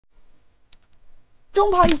中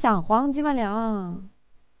炮一响，黄金万两。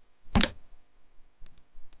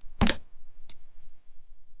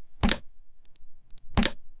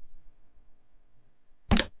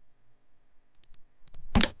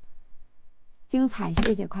精彩，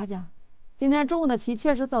谢谢夸奖。今天中午的棋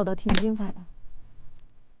确实走的挺精彩的。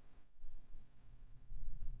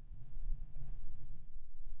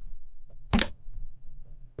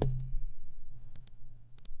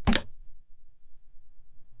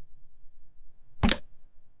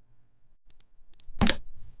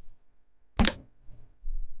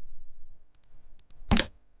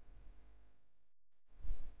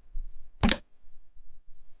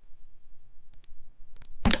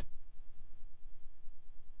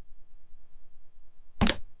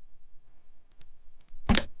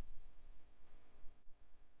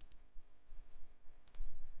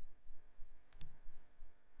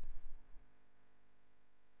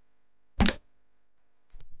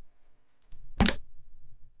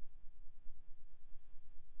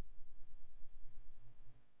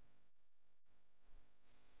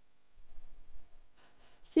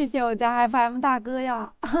谢谢我家 FM 大哥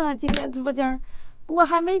呀！今天直播间我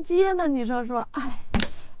还没接呢，你说说，哎，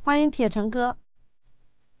欢迎铁城哥。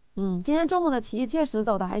今天中午的棋确实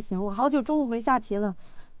走的还行，我好久中午没下棋了，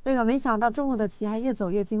这个没想到中午的棋还越走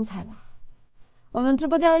越精彩了。我们直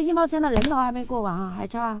播间1毛钱的人头还没过完啊，还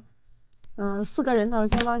差4个人头，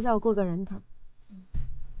先帮笑过个人头。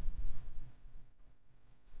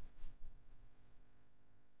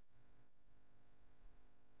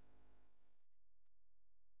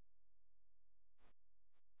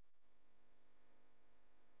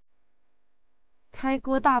开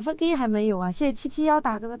锅大飞机还没有啊！谢谢771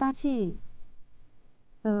大哥的大气。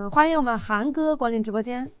欢迎我们韩哥光临直播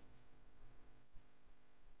间。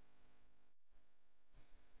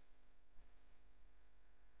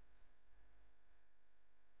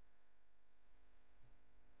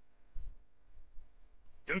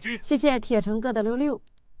谢谢铁城哥的66，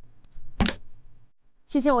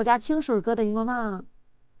谢谢我家清水哥的荧光棒。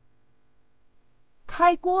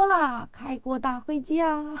开锅啦！开锅大飞机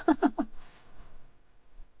啊！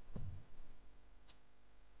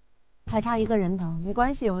还差1个人头，没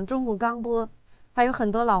关系，我们中午刚播，还有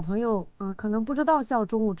很多老朋友可能不知道笑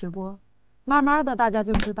中午直播，慢慢的大家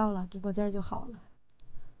就知道了，直播间就好了。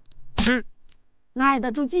耐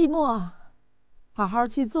得住寂寞，好好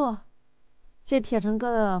去做。谢谢铁城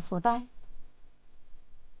哥的福袋。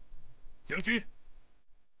将军，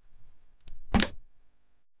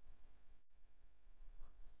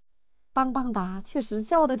棒棒哒！确实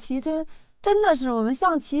笑的棋真的是我们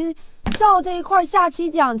象棋笑这一块下棋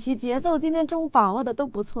讲棋节奏，今天中午把握的都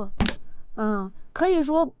不错。可以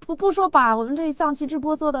说不说把我们这象棋直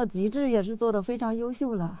播做到极致，也是做的非常优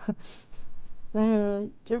秀了。但是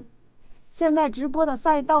现在直播的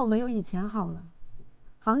赛道没有以前好了，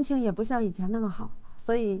行情也不像以前那么好，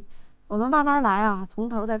所以我们慢慢来啊，从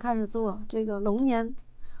头再开始做这个龙年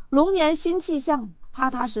新气象，踏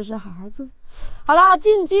踏实实好好做。好了，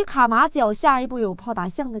进车卡马角，下一步有炮打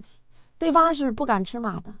象的棋，对方是不敢吃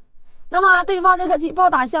马的。那么对方这个棋炮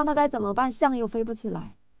打象，他该怎么办？象又飞不起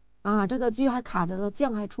来啊，这个车还卡着了，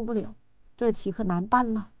将还出不了，这棋可难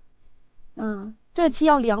办了。这棋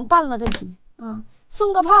要凉拌了，这棋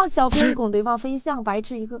送个炮，小兵拱对方飞象，白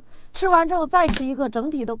吃一个，吃完之后再吃一个，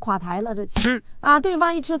整体都垮台了。这棋对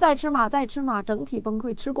方一吃再吃马，再吃马，整体崩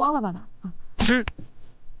溃，吃光了吧他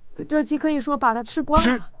这棋可以说把他吃光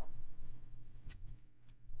了。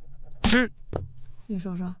你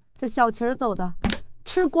说说这小棋走的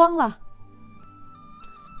吃光了，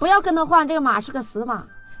不要跟他换，这个马是个死马，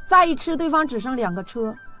再一吃对方只剩2个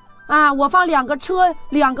车我放2个车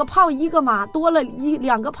2个炮1个马，多了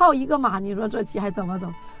2个炮1个马，你说这棋还怎么走？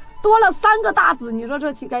多了3个大子，你说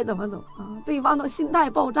这棋该怎么走对方都心态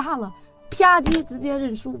爆炸了，啪叽直接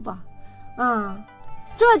认输吧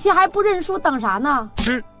这棋还不认输等啥呢？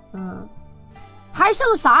还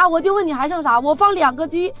剩啥？我就问你还剩啥？我放2个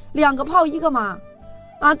车2个炮1个马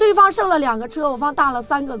对方剩了2个车，我放大了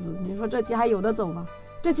3个子，你说这棋还有的走吗？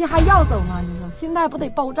这棋还要走吗？你说心态不得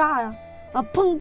爆炸呀砰